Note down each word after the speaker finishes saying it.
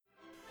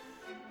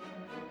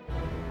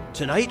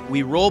Tonight,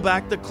 we roll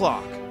back the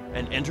clock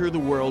and enter the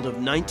world of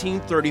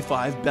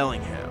 1935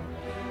 Bellingham.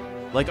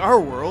 Like our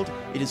world,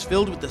 it is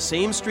filled with the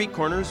same street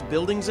corners,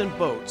 buildings, and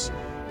boats,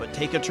 but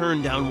take a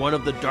turn down one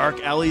of the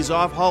dark alleys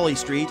off Holly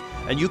Street,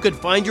 and you could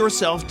find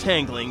yourself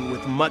tangling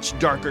with much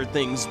darker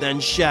things than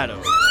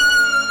shadows.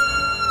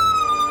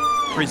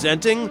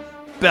 Presenting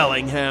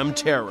Bellingham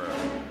Terror.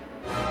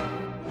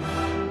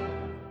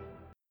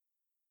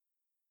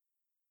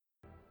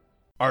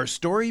 Our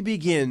story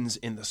begins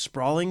in the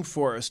sprawling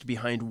forest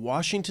behind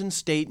Washington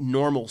State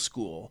Normal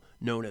School,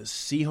 known as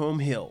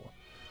Sehome Hill.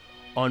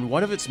 On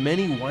one of its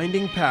many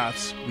winding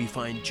paths, we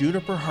find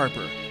Juniper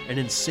Harper, an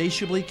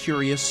insatiably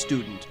curious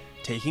student,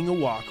 taking a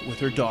walk with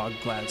her dog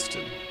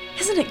Gladstone.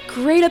 Isn't it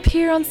great up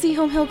here on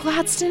Sehome Hill,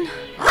 Gladstone?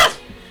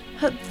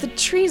 The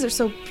trees are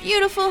so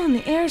beautiful and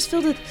the air is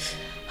filled with...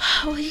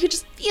 Well, you could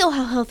just feel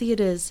how healthy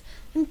it is.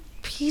 And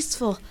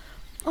peaceful.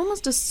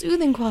 Almost a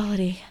soothing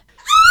quality.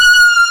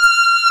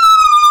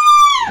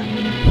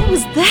 What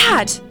was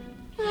that?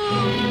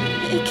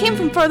 It came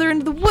from farther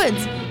into the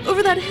woods,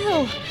 over that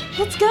hill.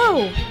 Let's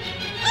go.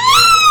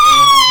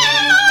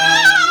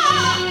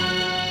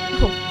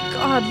 Oh,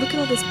 God, look at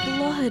all this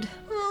blood.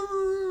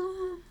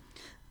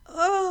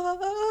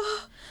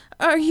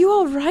 Are you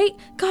all right?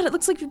 God, it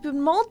looks like you've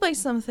been mauled by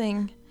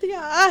something. The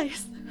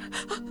eyes.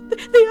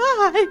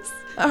 The eyes.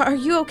 Are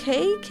you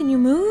okay? Can you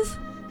move?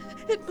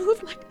 It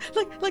moved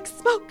like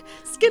smoke,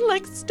 skin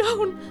like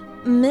stone.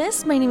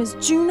 Miss, my name is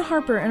June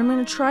Harper, and I'm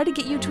going to try to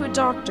get you to a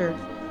doctor.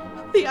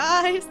 The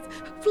eyes.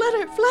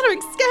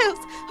 Fluttering scales.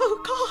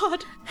 Oh,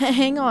 God.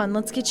 Hang on,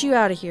 let's get you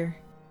out of here.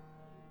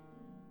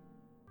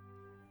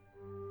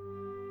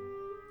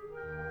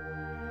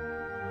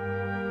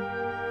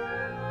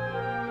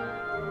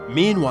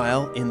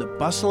 Meanwhile, in the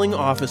bustling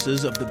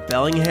offices of the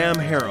Bellingham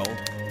Herald,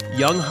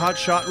 young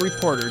hotshot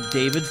reporter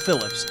David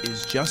Phillips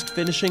is just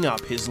finishing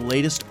up his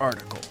latest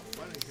article.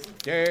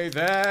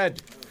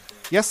 David!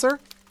 Yes, sir?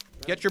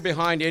 Get your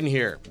behind in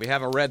here. We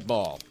have a red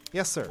ball.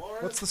 Yes, sir.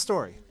 What's the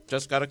story?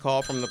 Just got a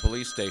call from the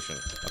police station.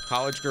 A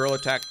college girl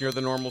attacked near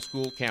the normal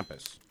school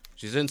campus.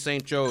 She's in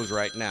St. Joe's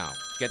right now.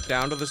 Get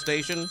down to the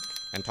station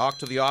and talk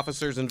to the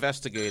officers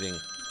investigating.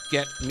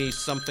 Get me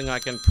something I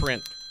can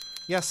print.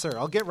 Yes, sir.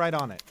 I'll get right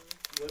on it.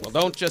 Well,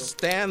 don't just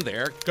stand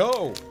there.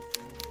 Go!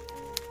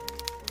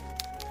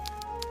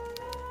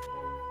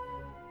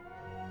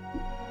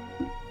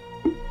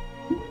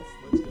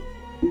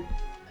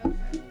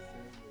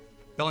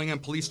 Bellingham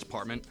Police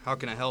Department. How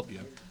can I help you?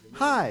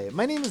 Hi,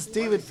 my name is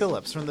David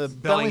Phillips from the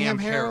Bellingham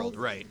Herald.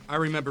 Right. I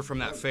remember from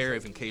that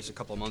Fairhaven case a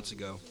couple months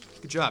ago.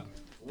 Good job.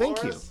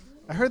 Thank you.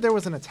 I heard there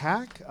was an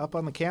attack up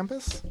on the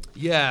campus.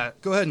 Yeah,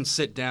 go ahead and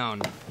sit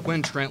down.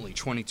 Gwen Trentley,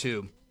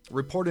 22.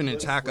 Reported an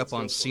attack up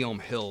on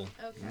Sehome Hill.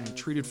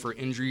 Treated for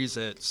injuries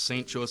at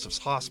St. Joseph's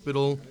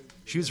Hospital.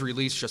 She was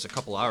released just a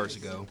couple hours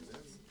ago.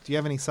 Do you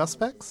have any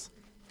suspects?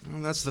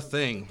 Well, that's the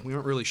thing. We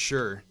weren't really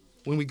sure.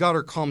 When we got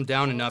her calmed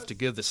down enough to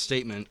give the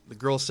statement, the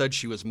girl said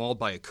she was mauled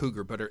by a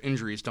cougar, but her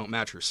injuries don't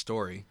match her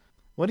story.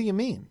 What do you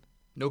mean?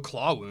 No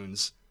claw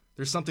wounds.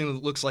 There's something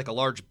that looks like a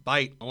large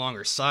bite along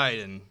her side,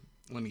 and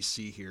let me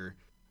see here.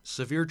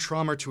 Severe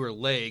trauma to her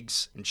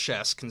legs and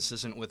chest,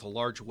 consistent with a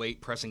large weight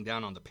pressing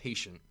down on the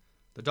patient.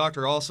 The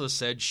doctor also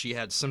said she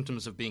had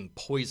symptoms of being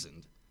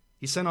poisoned.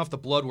 He sent off the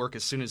blood work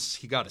as soon as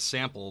he got a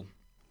sample,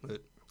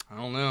 but I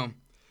don't know.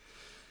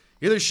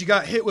 Either she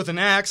got hit with an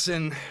axe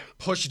and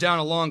pushed down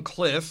a long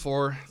cliff,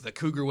 or the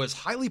cougar was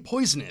highly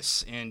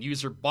poisonous and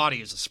used her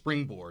body as a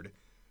springboard.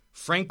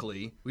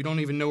 Frankly, we don't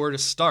even know where to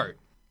start.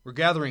 We're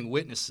gathering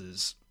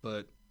witnesses,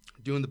 but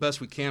doing the best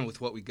we can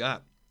with what we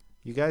got.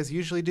 You guys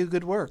usually do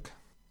good work.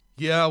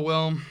 Yeah,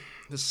 well,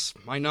 this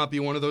might not be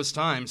one of those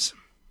times.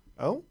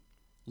 Oh?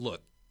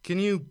 Look, can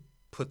you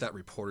put that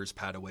reporter's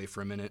pad away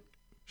for a minute?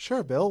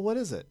 Sure, Bill. What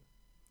is it?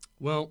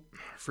 Well,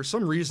 for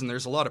some reason,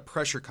 there's a lot of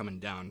pressure coming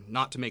down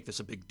not to make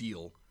this a big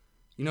deal.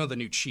 You know the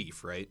new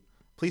chief, right?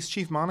 Police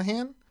Chief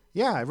Monahan?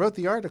 Yeah, I wrote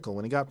the article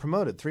when he got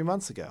promoted 3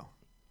 months ago.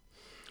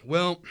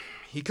 Well,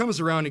 he comes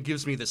around and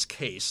gives me this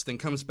case, then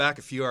comes back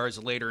a few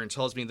hours later and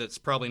tells me that it's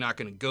probably not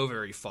going to go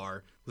very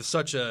far with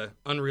such a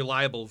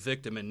unreliable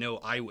victim and no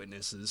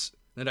eyewitnesses,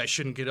 that I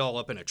shouldn't get all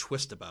up in a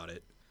twist about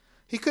it.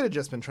 He could have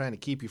just been trying to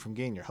keep you from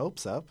getting your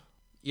hopes up.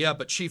 Yeah,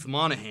 but Chief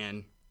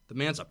Monahan, the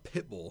man's a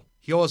pit bull.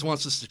 He always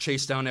wants us to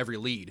chase down every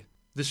lead.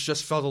 This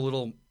just felt a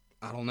little,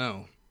 I don't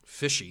know,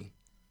 fishy.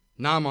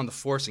 Now I'm on the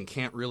force and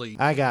can't really...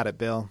 I got it,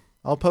 Bill.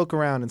 I'll poke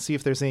around and see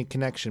if there's any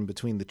connection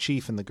between the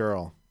chief and the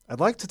girl.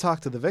 I'd like to talk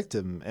to the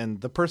victim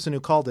and the person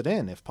who called it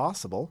in, if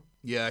possible.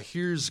 Yeah,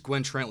 here's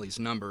Gwen Trentley's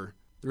number.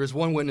 There is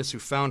one witness who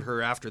found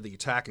her after the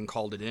attack and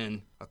called it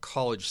in. A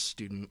college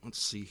student.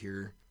 Let's see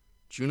here.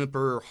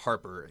 Juniper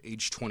Harper,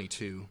 age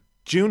 22.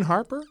 June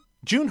Harper?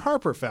 June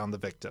Harper found the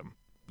victim.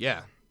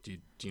 Yeah. Do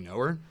you know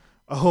her?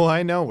 Oh,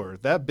 I know her.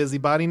 That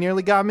busybody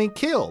nearly got me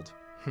killed.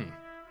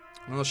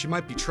 Well, she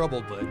might be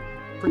troubled, but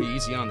pretty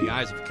easy on the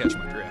eyes if you catch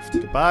my drift.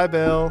 Goodbye,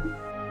 Bill.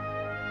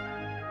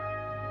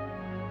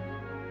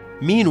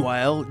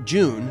 Meanwhile,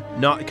 June,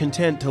 not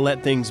content to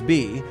let things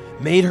be,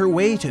 made her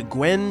way to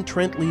Gwen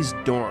Trentley's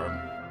dorm.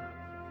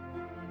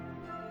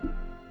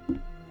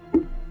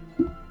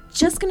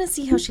 just gonna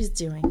see how she's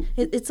doing.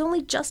 It's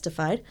only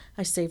justified.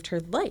 I saved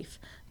her life.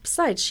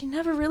 Besides, she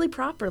never really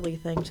properly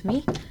thanked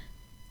me.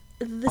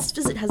 This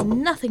visit has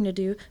nothing to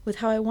do with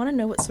how I want to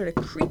know what sort of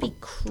creepy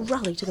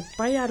crawly took a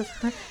bite out of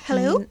her.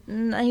 Hello?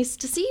 Nice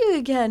to see you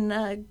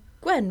again.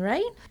 Gwen,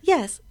 right?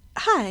 Yes.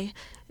 Hi.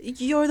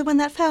 You're the one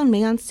that found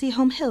me on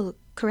Sehome Hill,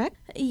 correct?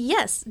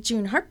 Yes,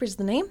 June Harper's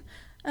the name.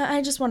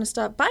 I just want to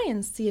stop by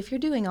and see if you're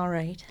doing all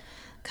right.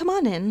 Come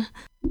on in.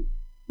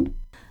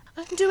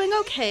 I'm doing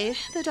okay.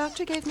 The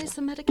doctor gave me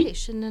some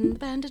medication and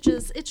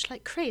bandages itch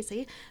like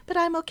crazy, but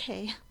I'm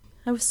okay.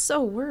 I was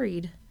so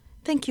worried.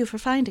 Thank you for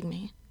finding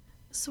me.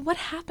 So what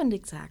happened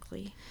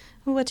exactly?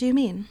 What do you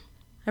mean?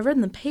 I read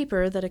in the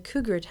paper that a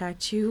cougar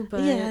attacked you,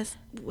 but... Yes.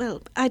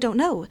 Well, I don't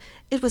know.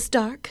 It was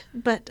dark,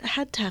 but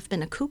had to have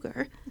been a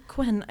cougar.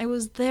 Gwen, I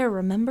was there,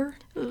 remember?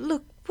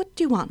 Look, what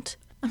do you want?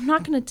 I'm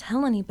not going to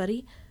tell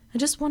anybody. I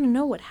just want to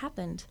know what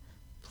happened.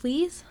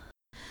 Please?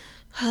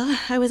 Well,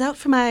 I was out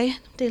for my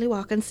daily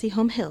walk on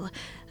Sehome Hill.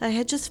 I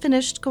had just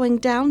finished going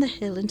down the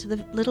hill into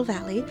the little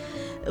valley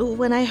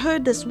when I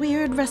heard this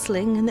weird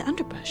rustling in the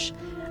underbrush.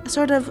 A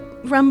sort of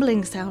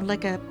rumbling sound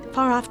like a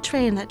far-off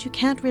train that you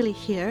can't really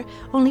hear,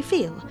 only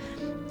feel.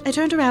 I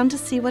turned around to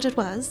see what it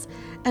was,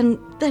 and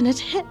then it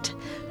hit.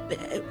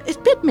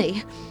 It bit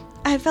me.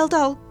 I felt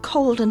all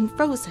cold and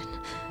frozen.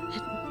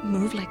 It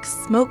moved like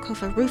smoke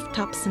over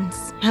rooftops and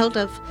smelled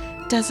of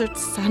desert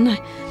sun.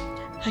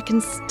 I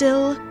can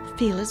still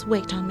feel his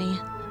weight on me,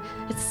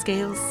 its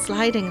scales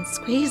sliding and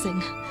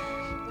squeezing.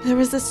 There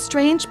was a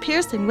strange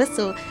piercing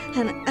whistle,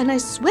 and I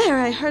swear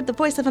I heard the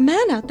voice of a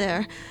man out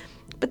there.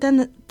 But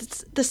then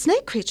the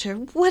snake creature,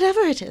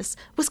 whatever it is,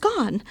 was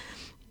gone.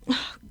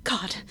 Oh,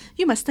 God,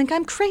 you must think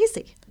I'm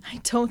crazy. I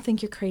don't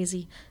think you're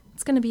crazy.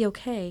 It's going to be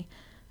okay.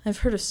 I've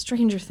heard of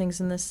stranger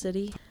things in this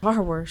city.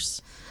 Far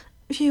worse.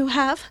 You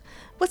have?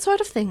 What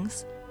sort of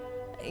things?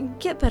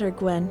 Get better,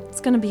 Gwen.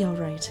 It's going to be all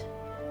right.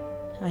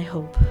 I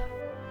hope.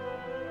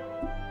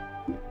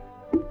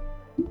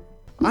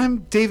 I'm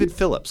David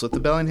Phillips with the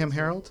Bellingham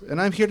Herald,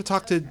 and I'm here to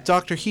talk to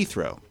Dr.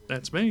 Heathrow.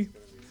 That's me.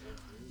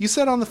 You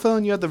said on the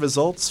phone you had the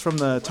results from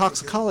the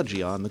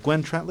toxicology on the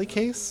Gwen Trentley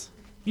case?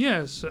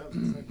 Yes,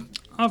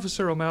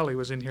 Officer O'Malley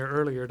was in here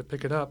earlier to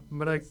pick it up,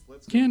 but I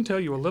can tell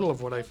you a little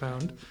of what I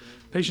found.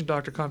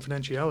 Patient-doctor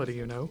confidentiality,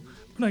 you know,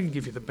 but I can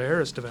give you the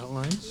barest of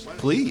outlines.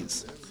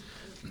 Please.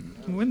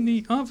 When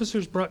the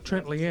officers brought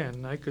Trentley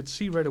in, I could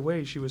see right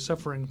away she was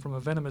suffering from a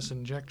venomous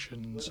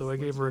injection, so I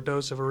gave her a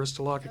dose of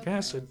aristolochic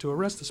acid to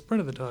arrest the spread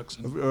of the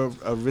toxin.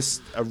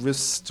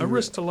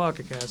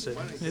 Aristolochic acid.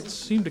 It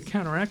seemed to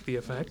counteract the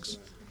effects.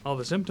 All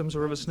the symptoms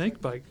were of a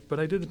snake bite, but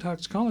I did the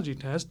toxicology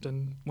test,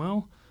 and,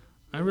 well,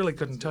 I really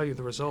couldn't tell you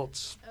the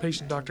results.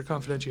 Patient-doctor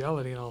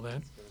confidentiality and all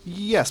that.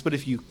 Yes, but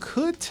if you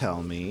could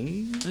tell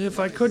me...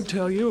 If I could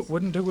tell you, it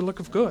wouldn't do a look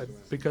of good,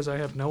 because I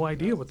have no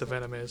idea what the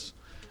venom is.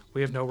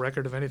 We have no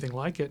record of anything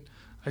like it.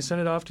 I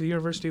sent it off to the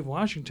University of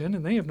Washington,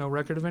 and they have no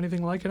record of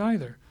anything like it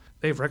either.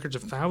 They have records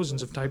of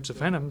thousands of types of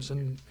venoms,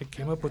 and it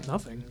came up with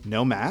nothing.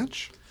 No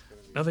match?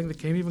 Nothing that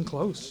came even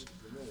close.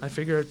 I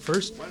figured at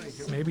first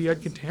maybe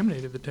I'd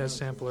contaminated the test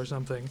sample or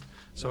something.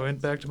 So I went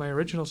back to my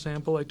original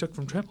sample I took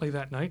from Trentley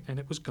that night, and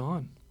it was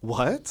gone.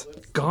 What?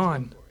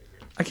 Gone.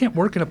 I can't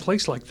work in a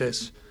place like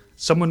this.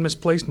 Someone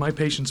misplaced my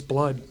patient's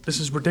blood. This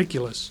is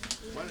ridiculous.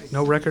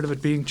 No record of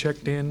it being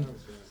checked in.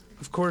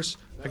 Of course,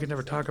 I could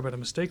never talk about a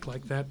mistake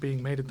like that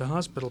being made at the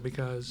hospital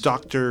because...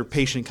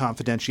 Doctor-patient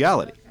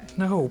confidentiality.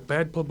 No,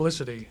 bad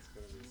publicity.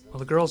 Well,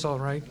 the girl's all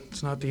right.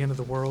 It's not the end of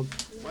the world.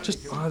 It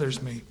just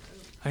bothers me.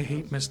 I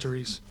hate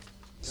mysteries.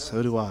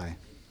 So do I.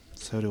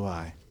 So do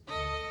I.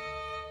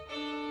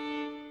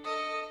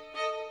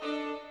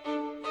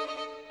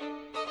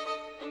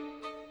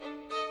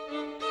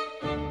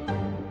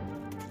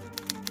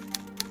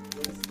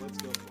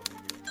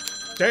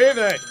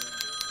 David!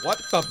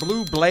 What the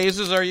blue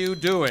blazes are you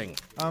doing?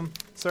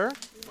 Sir?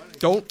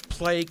 Don't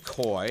play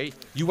coy.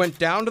 You went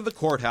down to the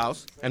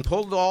courthouse and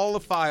pulled all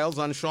the files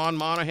on Sean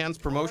Monahan's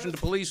promotion to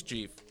police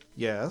chief.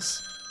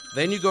 Yes.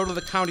 Then you go to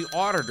the county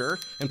auditor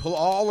and pull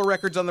all the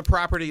records on the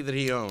property that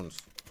he owns.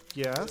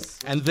 Yes.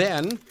 And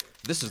then,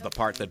 this is the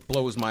part that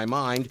blows my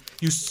mind,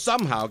 you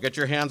somehow get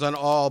your hands on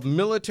all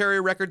military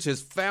records,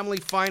 his family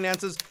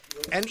finances,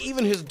 and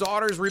even his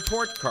daughter's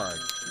report card.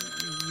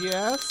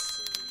 Yes.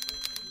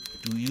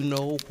 Do you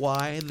know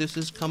why this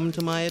has come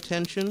to my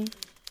attention?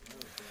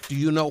 Do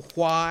you know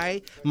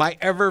why my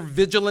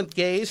ever-vigilant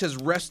gaze has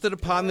rested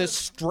upon this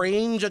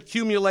strange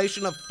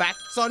accumulation of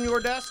facts on your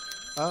desk?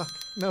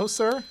 No,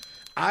 sir.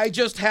 I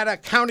just had a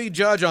county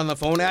judge on the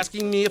phone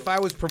asking me if I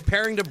was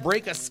preparing to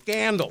break a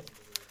scandal.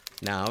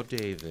 Now,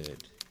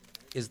 David,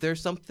 is there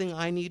something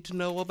I need to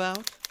know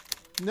about?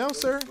 No,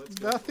 sir.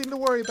 Nothing to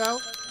worry about.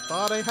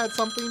 Thought I had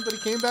something, but he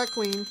came back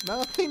clean.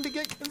 Nothing to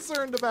get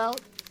concerned about.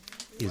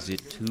 Is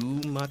it too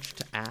much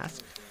to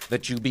ask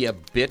that you be a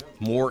bit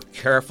more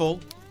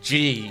careful?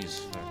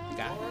 Jeez.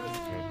 God,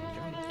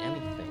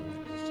 anything.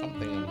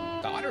 Something in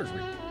daughter's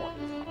report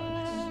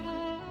cards.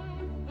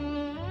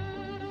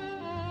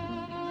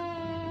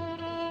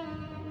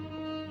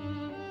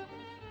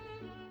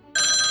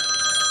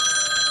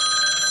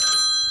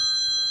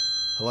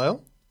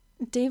 Hello?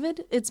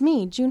 David, it's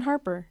me, June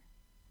Harper.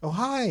 Oh,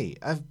 hi.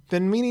 I've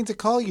been meaning to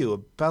call you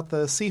about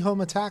the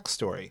Sehome attack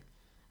story.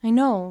 I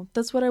know.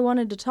 That's what I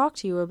wanted to talk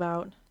to you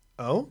about.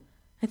 Oh?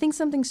 I think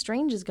something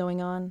strange is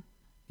going on.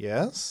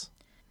 Yes?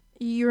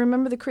 You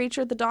remember the creature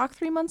at the dock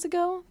 3 months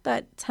ago?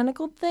 That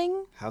tentacled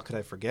thing? How could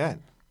I forget?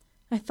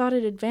 I thought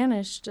it had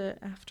vanished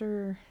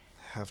after...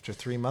 After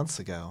 3 months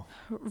ago.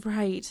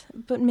 Right.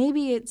 But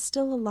maybe it's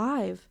still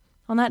alive.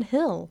 On that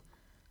hill.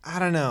 I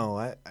don't know.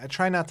 I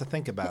try not to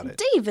think about it.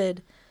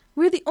 David!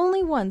 We're the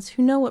only ones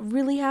who know what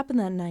really happened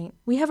that night.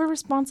 We have a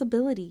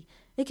responsibility.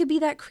 It could be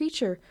that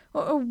creature,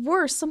 or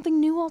worse, something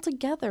new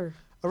altogether.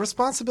 A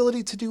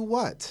responsibility to do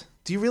what?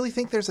 Do you really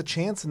think there's a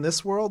chance in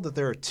this world that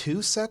there are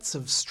 2 sets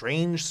of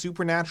strange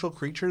supernatural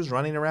creatures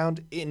running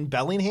around in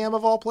Bellingham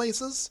of all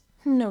places?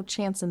 No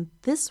chance in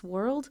this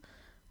world.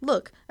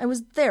 Look, I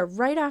was there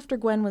right after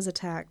Gwen was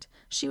attacked.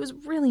 She was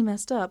really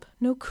messed up.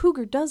 No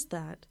cougar does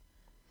that.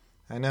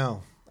 I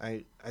know.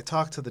 I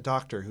talked to the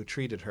doctor who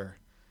treated her.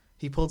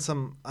 He pulled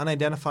some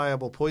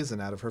unidentifiable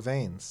poison out of her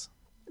veins.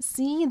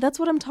 See, that's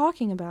what I'm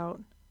talking about.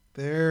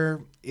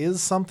 There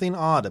is something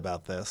odd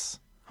about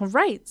this. All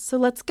right, so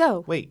let's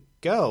go. Wait,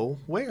 go?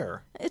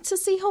 Where? It's to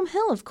Sehome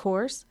Hill, of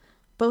course.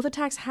 Both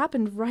attacks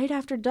happened right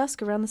after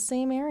dusk around the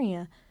same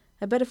area.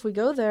 I bet if we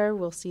go there,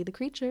 we'll see the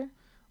creature.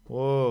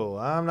 Whoa,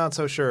 I'm not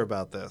so sure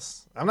about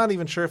this. I'm not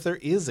even sure if there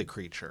is a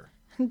creature.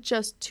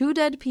 Just 2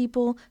 dead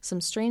people, some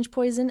strange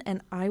poison,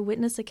 and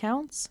eyewitness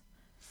accounts?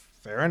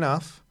 Fair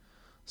enough.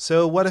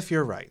 So what if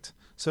you're right?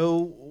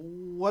 So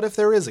what if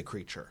there is a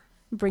creature?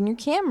 Bring your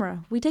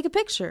camera. We take a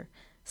picture.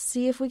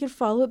 See if we could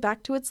follow it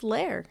back to its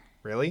lair.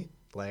 Really?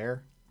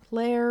 Lair?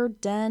 Lair,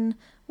 den,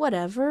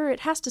 whatever.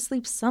 It has to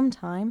sleep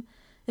sometime.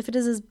 If it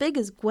is as big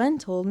as Gwen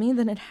told me,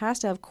 then it has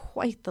to have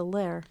quite the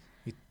lair.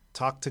 You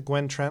talked to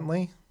Gwen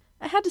Trentley?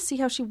 I had to see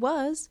how she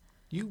was.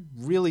 You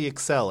really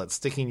excel at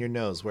sticking your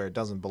nose where it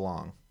doesn't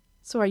belong.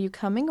 So are you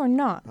coming or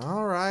not?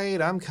 All right,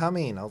 I'm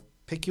coming. I'll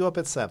pick you up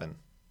at 7.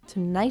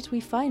 Tonight we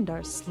find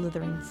our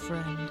slithering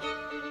friend.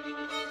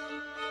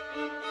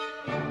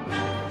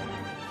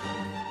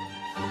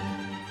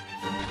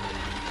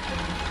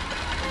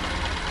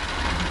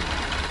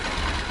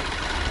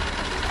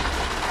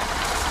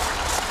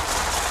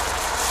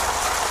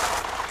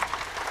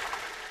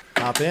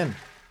 Hop in.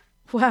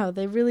 Wow,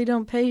 they really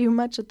don't pay you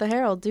much at the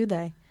Herald, do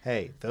they?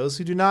 Hey, those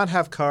who do not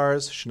have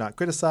cars should not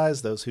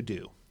criticize those who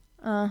do.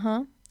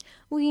 Uh-huh.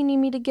 Will you need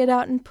me to get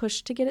out and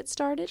push to get it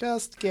started?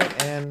 Just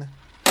get in.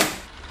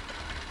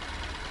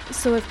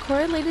 So I've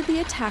correlated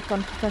the attack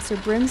on Professor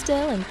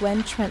Brimsdale and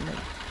Gwen Trentley.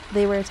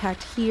 They were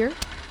attacked here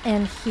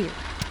and here.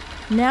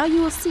 Now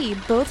you will see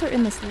both are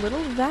in this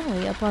little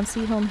valley up on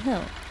Sehome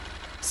Hill.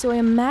 So I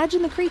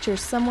imagine the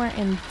creature's somewhere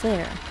in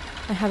there.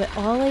 I have it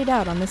all laid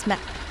out on this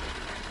map.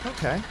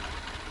 Okay.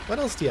 What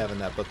else do you have in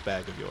that book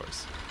bag of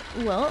yours?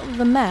 Well,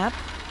 the map,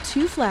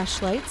 2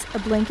 flashlights, a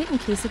blanket in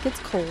case it gets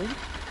cold,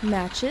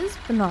 matches,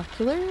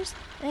 binoculars,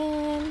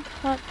 and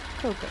hot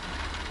cocoa.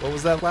 What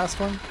was that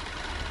last one?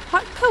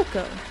 Hot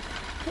cocoa.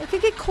 It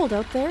could get cold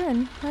out there,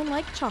 and I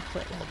like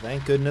chocolate. Well,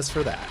 thank goodness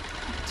for that.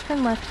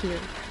 Turn left here.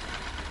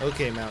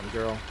 Okay, Mountain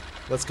Girl.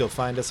 Let's go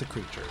find us a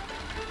creature.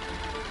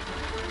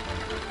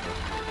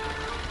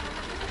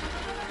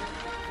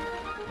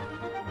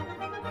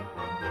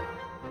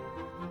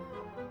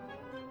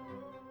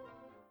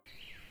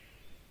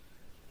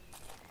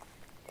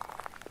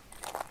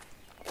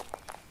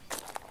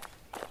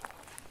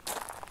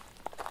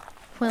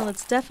 Well,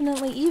 it's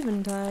definitely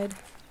eventide.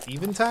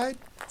 Eventide?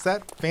 Is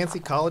that fancy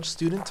college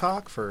student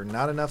talk for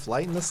not enough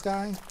light in the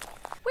sky?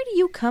 Where do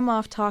you come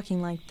off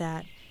talking like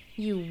that?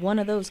 You one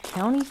of those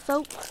county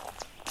folk?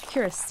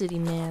 You're a city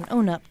man.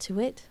 Own up to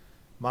it.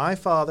 My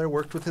father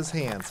worked with his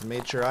hands and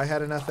made sure I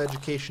had enough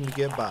education to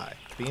get by.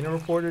 Being a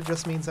reporter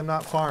just means I'm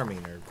not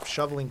farming or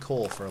shoveling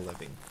coal for a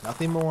living.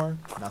 Nothing more,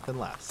 nothing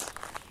less.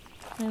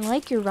 I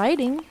like your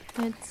writing.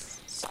 It's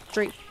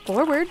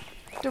straightforward,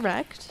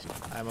 direct.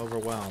 I'm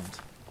overwhelmed.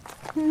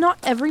 Not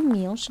every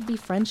meal should be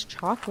French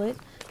chocolate.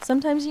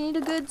 Sometimes you need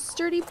a good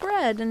sturdy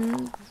bread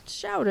and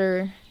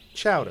chowder.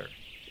 Chowder.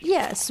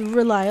 Yes,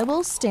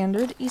 reliable,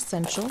 standard,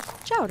 essential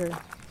chowder.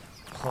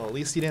 Well, at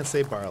least you didn't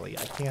say barley.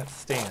 I can't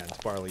stand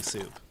barley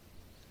soup.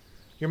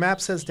 Your map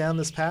says down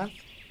this path?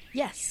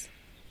 Yes.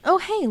 Oh,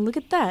 hey, look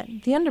at that.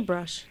 The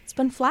underbrush. It's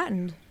been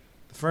flattened.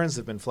 The ferns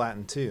have been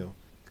flattened, too.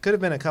 Could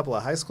have been a couple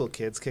of high school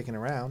kids kicking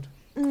around.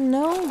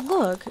 No,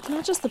 look,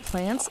 not just the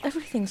plants.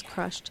 Everything's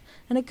crushed.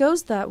 And it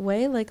goes that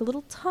way like a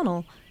little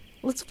tunnel.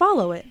 Let's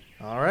follow it.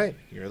 All right,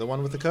 you're the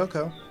one with the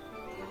cocoa.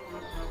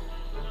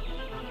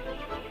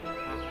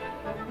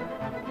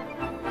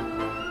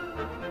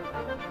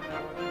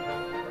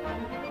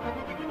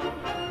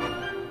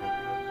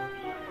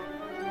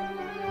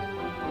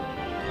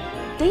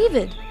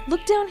 David,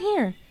 look down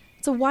here.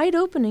 It's a wide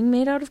opening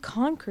made out of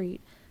concrete.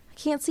 I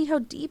can't see how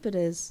deep it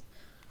is.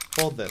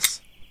 Hold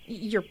this.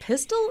 Your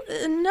pistol?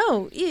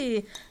 No,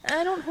 I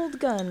don't hold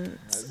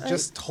guns.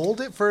 Just hold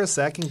it for a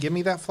sec and give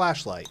me that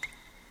flashlight.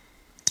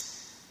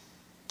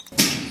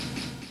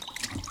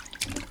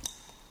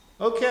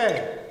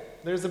 Okay,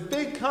 There's a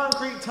big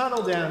concrete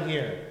tunnel down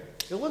here.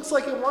 It looks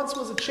like it once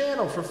was a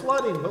channel for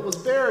flooding, but was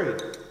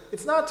buried.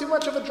 It's not too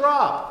much of a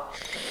drop.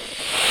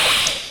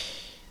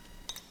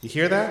 You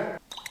hear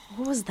that?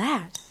 What was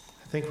that?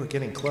 I think we're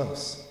getting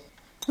close.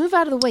 Move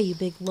out of the way, you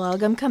big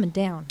lug. I'm coming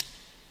down.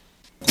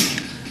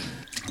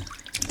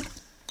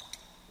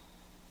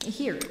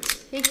 Here,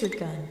 take your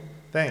gun.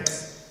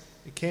 Thanks.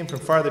 It came from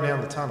farther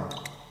down the tunnel.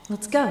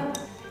 Let's go.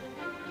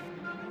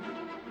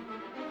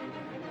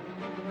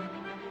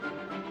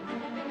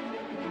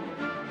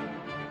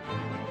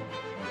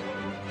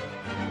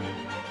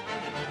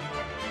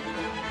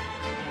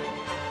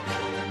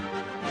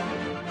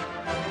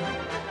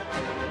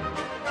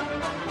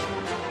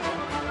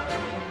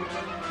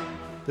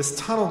 This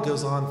tunnel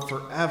goes on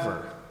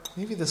forever.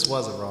 Maybe this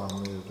was a wrong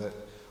move,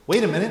 but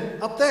wait a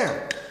minute, up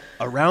there.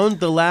 Around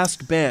the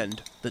last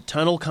bend, the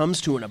tunnel comes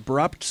to an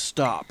abrupt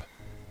stop.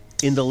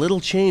 In the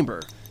little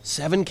chamber,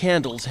 7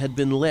 candles had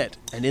been lit,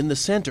 and in the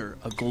center,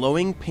 a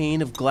glowing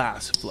pane of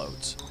glass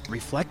floats.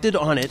 Reflected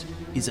on it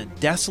is a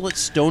desolate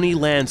stony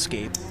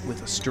landscape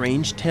with a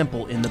strange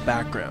temple in the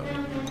background.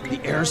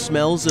 The air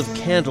smells of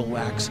candle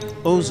wax,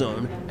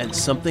 ozone, and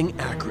something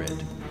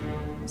acrid.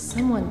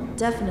 Someone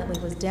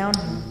definitely was down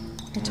here.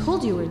 I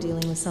told you we're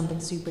dealing with something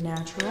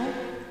supernatural.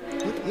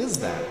 What is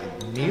that?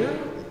 A mirror?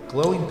 A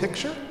glowing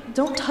picture?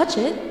 Don't touch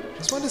it.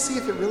 Just wanted to see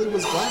if it really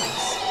was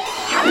glass.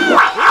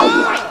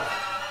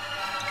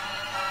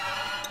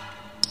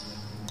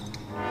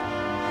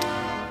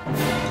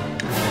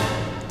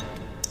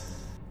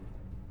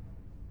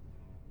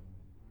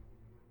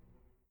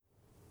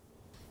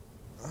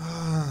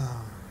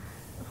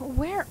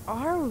 Where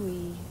are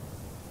we?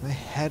 My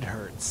head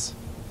hurts.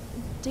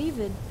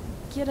 David,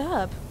 get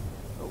up.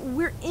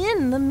 We're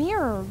in the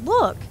mirror.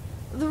 Look.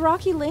 The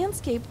rocky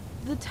landscape,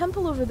 the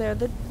temple over there,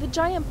 the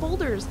giant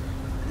boulders.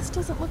 This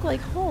doesn't look like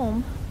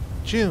home.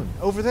 June,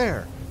 over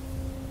there.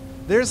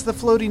 There's the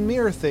floating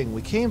mirror thing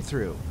we came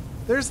through.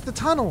 There's the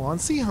tunnel on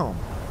Sehome.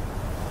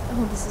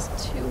 Oh, this is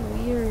too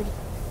weird.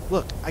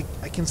 Look, I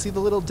can see the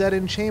little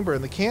dead-end chamber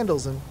and the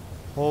candles and...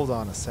 Hold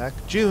on a sec.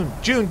 June,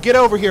 get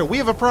over here. We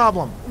have a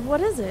problem. What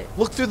is it?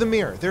 Look through the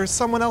mirror. There's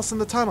someone else in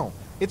the tunnel.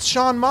 It's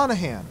Sean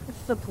Monahan.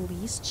 The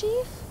police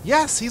chief?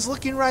 Yes, he's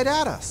looking right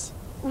at us.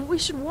 We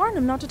should warn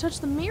him not to touch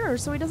the mirror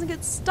so he doesn't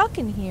get stuck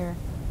in here.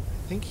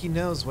 I think he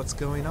knows what's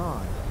going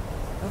on.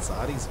 That's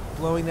odd. He's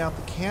blowing out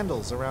the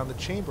candles around the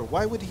chamber.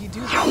 Why would he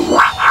do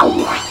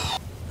that?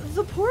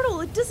 The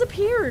portal, it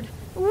disappeared.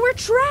 We're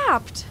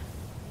trapped.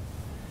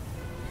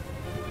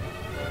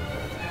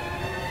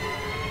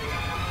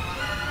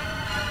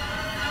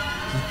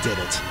 He did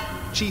it.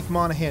 Chief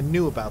Monahan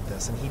knew about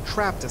this, and he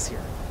trapped us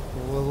here.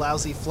 A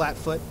lousy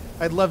flatfoot.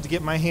 I'd love to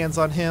get my hands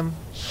on him.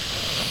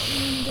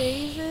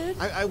 David?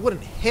 I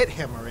wouldn't hit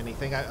him or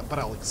anything, but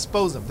I'll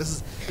expose him.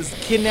 This is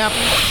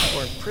kidnapping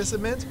or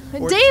imprisonment.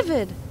 Or...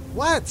 David!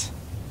 What?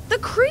 The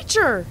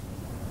creature!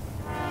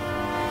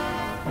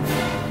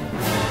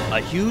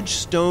 A huge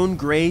stone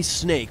gray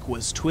snake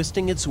was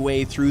twisting its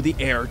way through the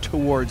air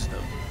towards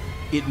them.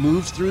 It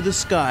moved through the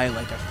sky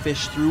like a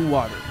fish through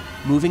water,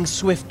 moving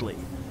swiftly.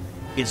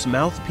 Its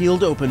mouth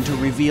peeled open to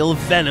reveal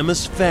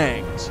venomous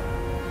fangs.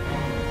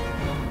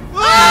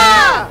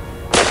 Ah!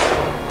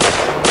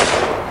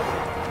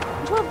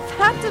 Well,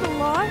 that did a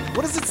lot.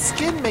 What is its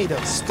skin made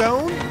of?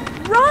 Stone?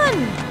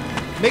 Run!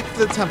 Make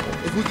for the temple.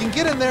 If we can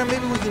get in there,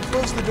 maybe we can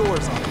close the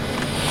doors on it.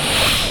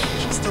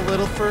 Just a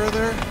little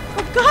further.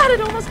 Oh God, it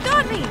almost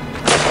got me!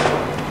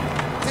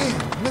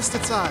 Damn, missed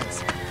its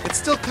eyes. It's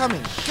still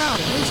coming. God,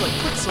 it moves like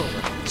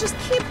quicksilver. Just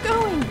keep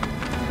going.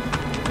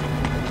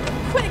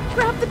 Quick,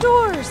 grab the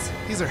doors.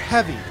 These are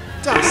heavy.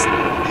 Dust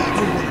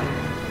everywhere.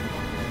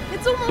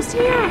 It's almost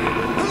here.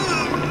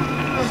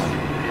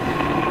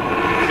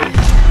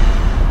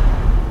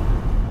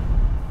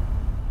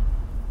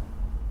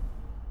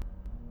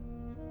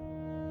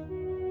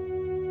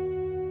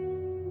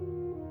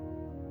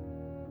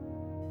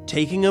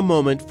 Taking a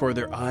moment for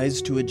their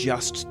eyes to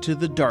adjust to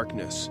the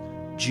darkness,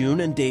 June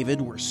and David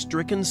were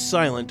stricken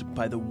silent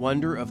by the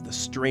wonder of the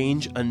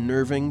strange,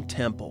 unnerving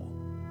temple.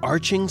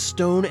 Arching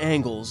stone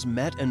angles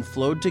met and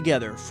flowed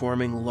together,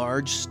 forming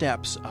large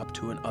steps up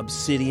to an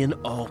obsidian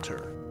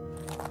altar.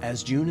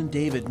 As June and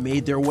David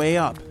made their way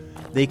up,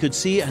 they could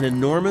see an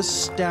enormous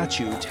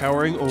statue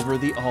towering over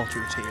the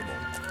altar table.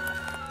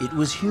 It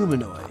was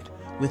humanoid,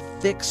 with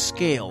thick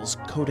scales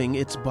coating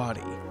its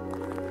body.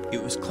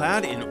 It was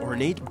clad in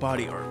ornate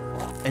body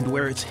armor, and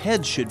where its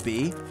head should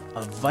be,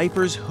 a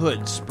viper's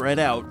hood spread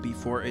out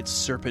before its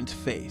serpent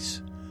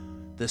face.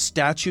 The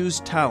statue's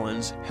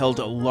talons held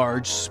a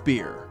large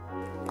spear.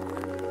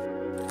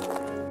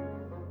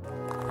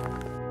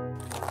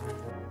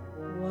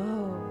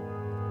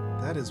 Whoa.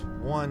 That is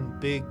one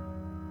big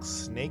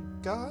snake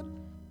god?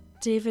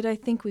 David, I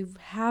think we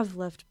have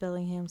left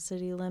Bellingham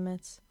city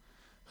limits.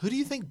 Who do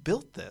you think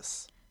built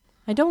this?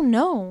 I don't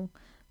know.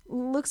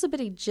 Looks a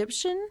bit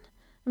Egyptian.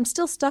 I'm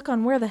still stuck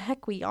on where the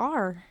heck we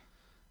are.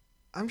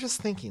 I'm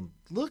just thinking,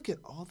 look at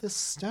all this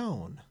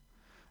stone.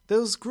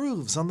 Those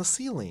grooves on the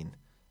ceiling.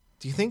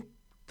 Do you think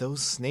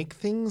those snake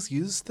things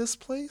used this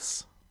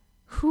place?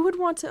 Who would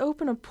want to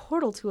open a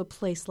portal to a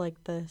place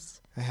like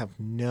this? I have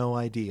no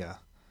idea.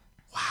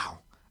 Wow.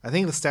 I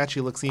think the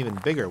statue looks even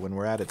bigger when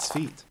we're at its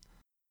feet.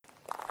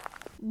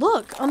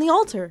 Look, on the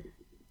altar.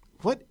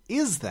 What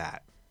is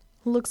that?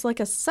 Looks like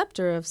a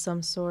scepter of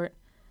some sort.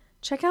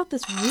 Check out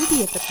this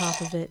ruby at the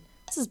top of it.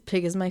 It's as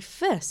big as my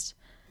fist.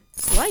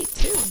 It's light,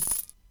 too.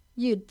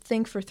 You'd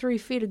think for 3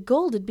 feet of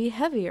gold it'd be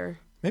heavier.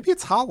 Maybe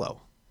it's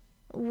hollow.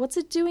 What's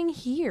it doing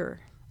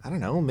here? I don't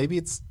know. Maybe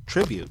it's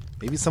tribute.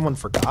 Maybe someone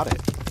forgot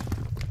it.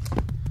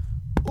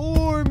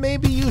 Or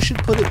maybe you should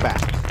put it back.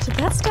 Did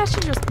that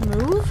statue just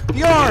move?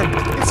 The arm!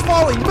 It's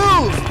falling!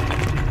 Move!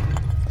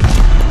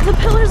 The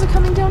pillars are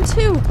coming down,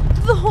 too.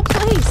 The whole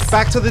place.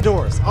 Back to the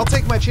doors. I'll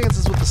take my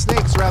chances with the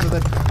snakes rather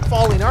than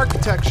falling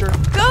architecture.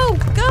 Go!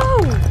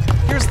 Go!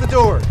 Here's the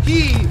door.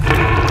 Heave!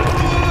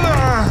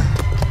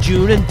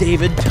 June and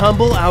David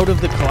tumble out of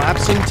the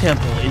collapsing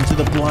temple into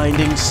the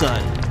blinding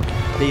sun.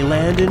 They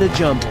land in a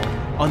jumble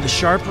on the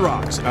sharp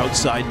rocks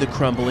outside the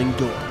crumbling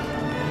door.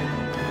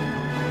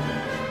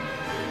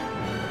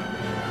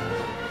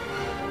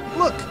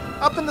 Look!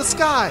 Up in the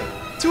sky!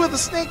 2 of the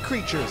snake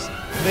creatures.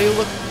 They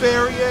look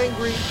very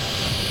angry.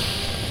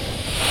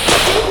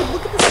 David,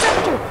 look at the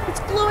scepter. It's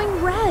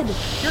glowing red.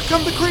 Here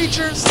come the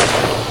creatures!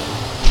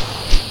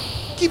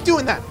 Keep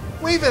doing that!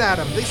 Wave it at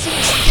them! They seem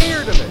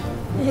scared of it!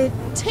 It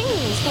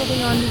tingles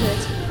holding onto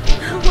it.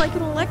 Like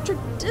an electric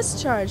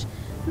discharge.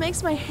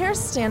 Makes my hair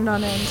stand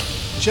on end.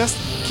 Just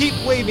keep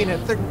waving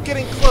it. They're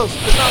getting close,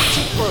 but not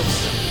too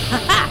close.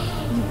 Ha-ha!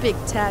 You big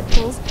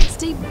tadpoles.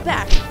 Stay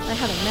back. I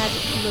have a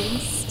magic glowing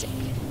stick.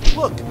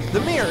 Look,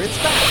 the mirror. It's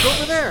back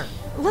over there.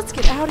 Let's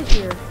get out of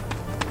here.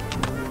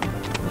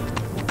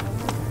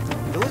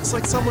 It looks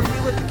like someone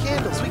relit the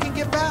candles. We can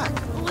get back.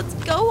 Let's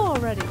go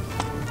already.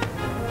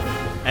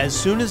 As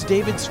soon as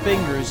David's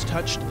fingers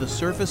touched the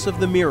surface of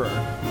the mirror,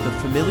 the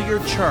familiar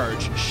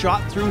charge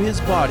shot through his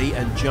body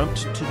and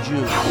jumped to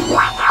June.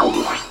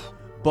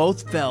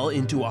 Both fell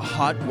into a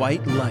hot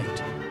white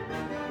light.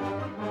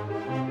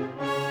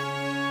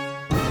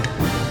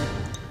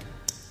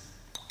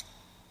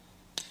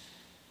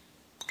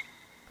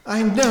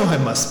 I know I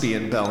must be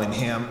in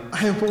Bellingham.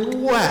 I'm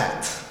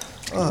wet.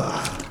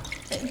 Ugh.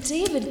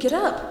 David, get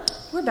up.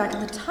 We're back in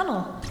the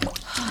tunnel.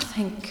 Oh,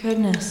 thank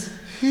goodness.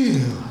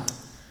 Phew.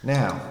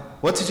 Now,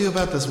 what to do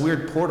about this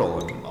weird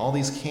portal and all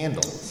these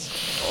candles?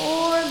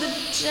 Or the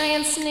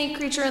giant snake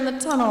creature in the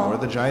tunnel. Or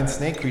the giant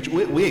snake creature.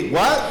 Wait,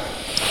 what?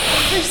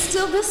 There's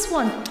still this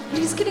one.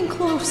 He's getting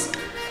close.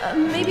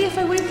 Maybe if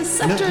I wave the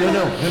scepter... No,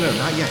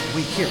 not yet.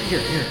 Wait, here.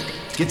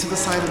 Get to the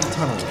side of the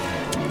tunnel.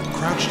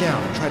 Crouch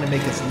down and try to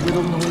make as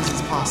little noise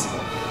as possible.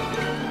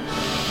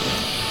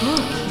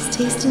 Look, he's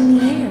tasting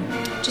the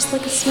air. Just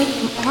like a snake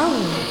from our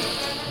world.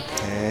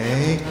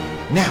 Okay.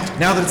 Now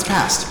that it's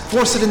passed,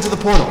 force it into the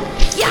portal.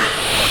 Yeah!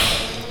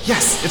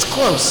 Yes, it's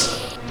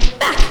close.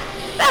 Back!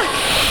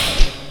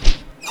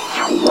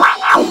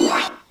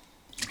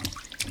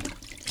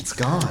 It's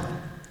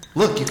gone.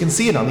 Look, you can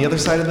see it on the other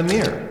side of the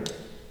mirror.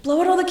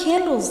 Blow out all the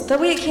candles. That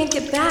way it can't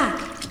get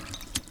back.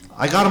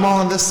 I got them all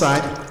on this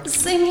side.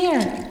 Same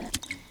here.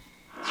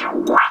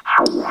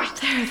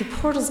 There, the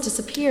portal's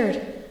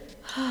disappeared.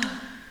 I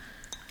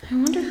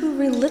wonder who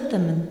relit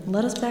them and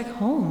led us back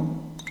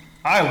home.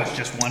 I was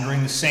just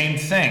wondering the same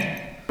thing.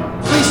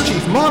 Police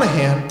Chief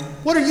Monahan,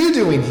 what are you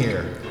doing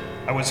here?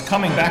 I was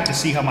coming back to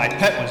see how my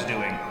pet was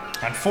doing.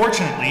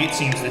 Unfortunately, it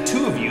seems the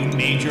 2 of you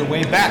made your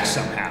way back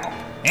somehow.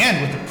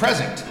 And with the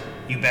present.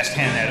 You best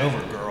hand that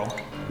over, girl.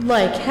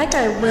 Like heck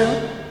I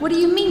will. What do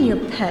you mean, your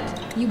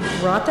pet? You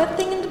brought that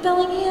thing into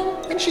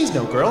Bellingham? And she's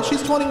no girl,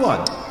 she's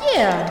 21.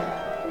 Yeah.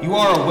 You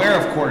are aware,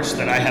 of course,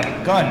 that I have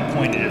a gun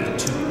pointed at the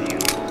 2 of you.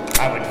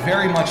 I would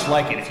very much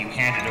like it if you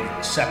handed over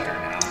the scepter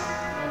now.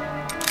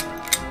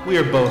 We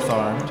are both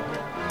armed.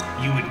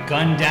 You would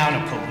gun down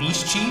a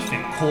police chief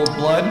in cold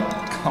blood?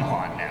 Come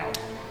on now.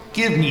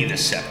 Give me the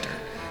scepter.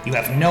 You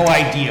have no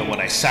idea what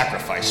I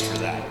sacrificed for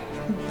that.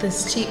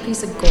 This cheap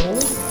piece of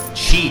gold?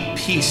 Cheap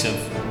piece of...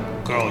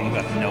 Girl, you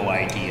have no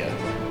idea.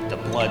 The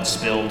blood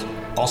spilled.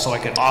 Also, I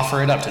could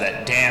offer it up to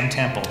that damn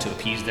temple to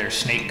appease their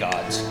snake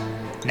gods.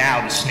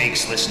 Now the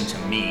snakes listen to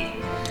me.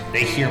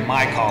 They hear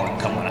my call and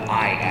come when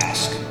I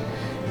ask.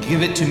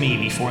 Give it to me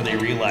before they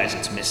realize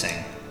it's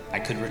missing. I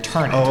could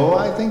return it. Oh,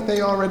 I think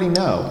they already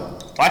know.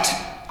 What?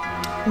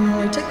 When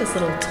we took this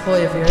little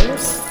toy of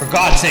yours... For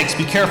God's sakes,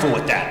 be careful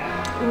with that.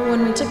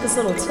 When we took this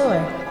little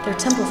toy, their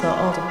temple fell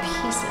all to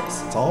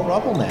pieces. It's all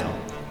rubble now.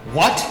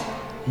 What?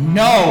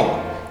 No!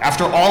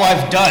 After all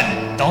I've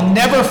done, they'll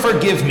never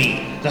forgive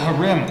me. The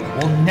harem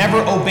will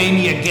never obey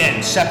me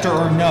again, scepter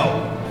or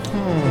no.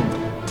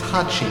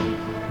 Touching.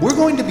 We're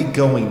going to be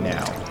going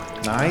now.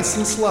 Nice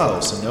and slow,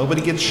 so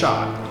nobody gets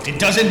shot. It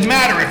doesn't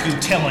matter if you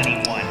tell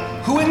anyone.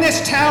 Who in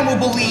this town will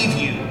believe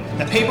you?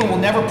 The paper will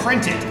never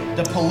print it.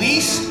 The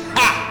police?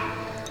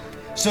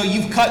 Ha! So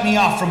you've cut me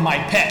off from my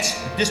pets.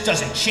 This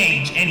doesn't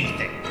change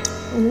anything.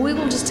 We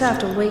will just have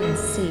to wait and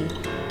see.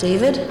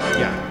 David?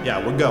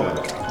 Yeah, we're going.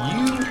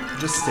 You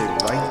just stay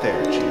right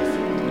there,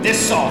 Chief. This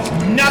solves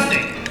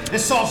nothing!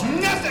 This solves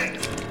nothing!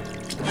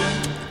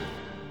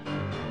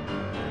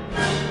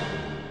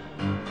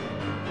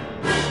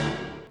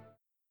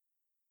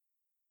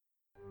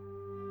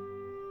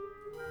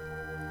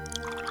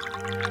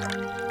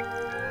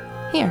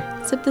 Here,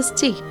 sip this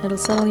tea. It'll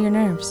settle your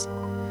nerves.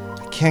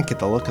 I can't get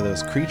the look of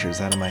those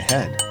creatures out of my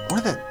head.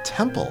 Or that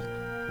temple.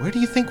 Where do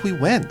you think we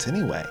went,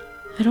 anyway?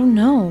 I don't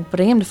know, but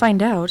I am to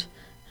find out.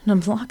 And I'm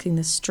locking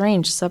this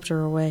strange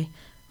scepter away.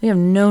 We have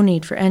no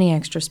need for any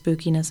extra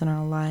spookiness in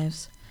our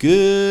lives.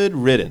 Good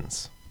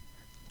riddance.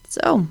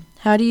 So,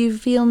 how do you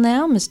feel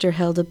now, Mr.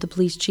 Held-Up the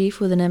police chief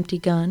with an empty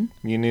gun?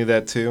 You knew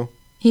that too?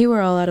 You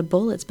were all out of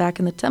bullets back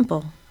in the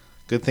temple.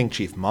 Good thing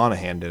Chief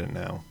Monahan didn't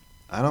know.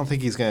 I don't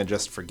think he's going to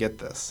just forget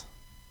this.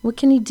 What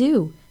can he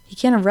do? He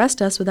can't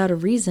arrest us without a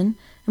reason,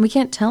 and we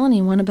can't tell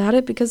anyone about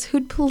it because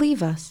who'd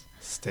believe us?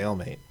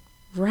 Stalemate.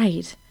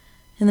 Right.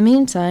 In the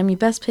meantime, you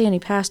best pay any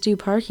past due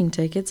parking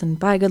tickets and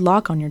buy a good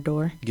lock on your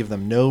door. Give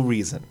them no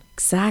reason.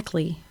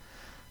 Exactly.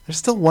 There's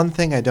still one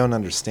thing I don't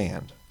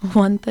understand.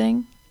 One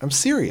thing? I'm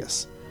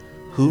serious.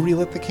 Who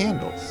relit the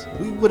candles?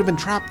 We would have been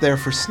trapped there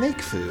for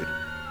snake food.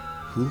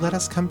 Who let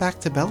us come back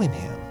to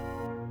Bellingham?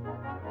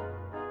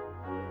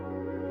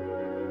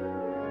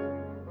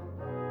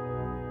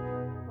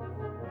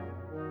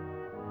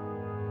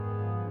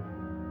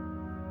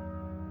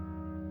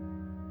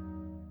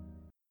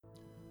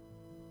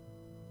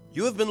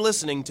 You have been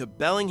listening to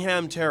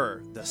Bellingham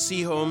Terror, the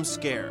Sehome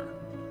Scare.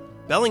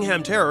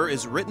 Bellingham Terror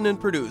is written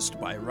and produced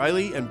by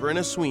Riley and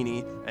Brenna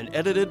Sweeney and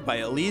edited by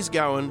Elise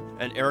Gowan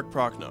and Eric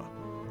Prochnow.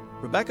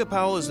 Rebecca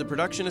Powell is the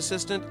production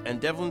assistant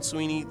and Devlin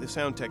Sweeney the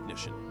sound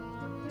technician.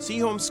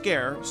 Sehome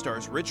Scare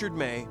stars Richard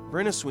May,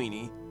 Brenna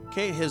Sweeney,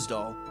 Kate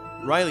Hisdall,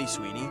 Riley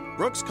Sweeney,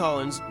 Brooks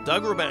Collins,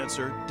 Doug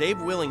Robancer, Dave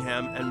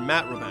Willingham, and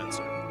Matt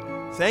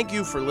Robancer. Thank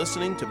you for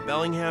listening to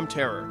Bellingham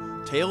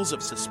Terror, Tales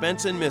of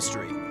Suspense and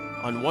Mystery,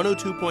 on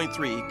 102.3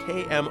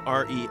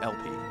 KMRE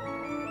LP.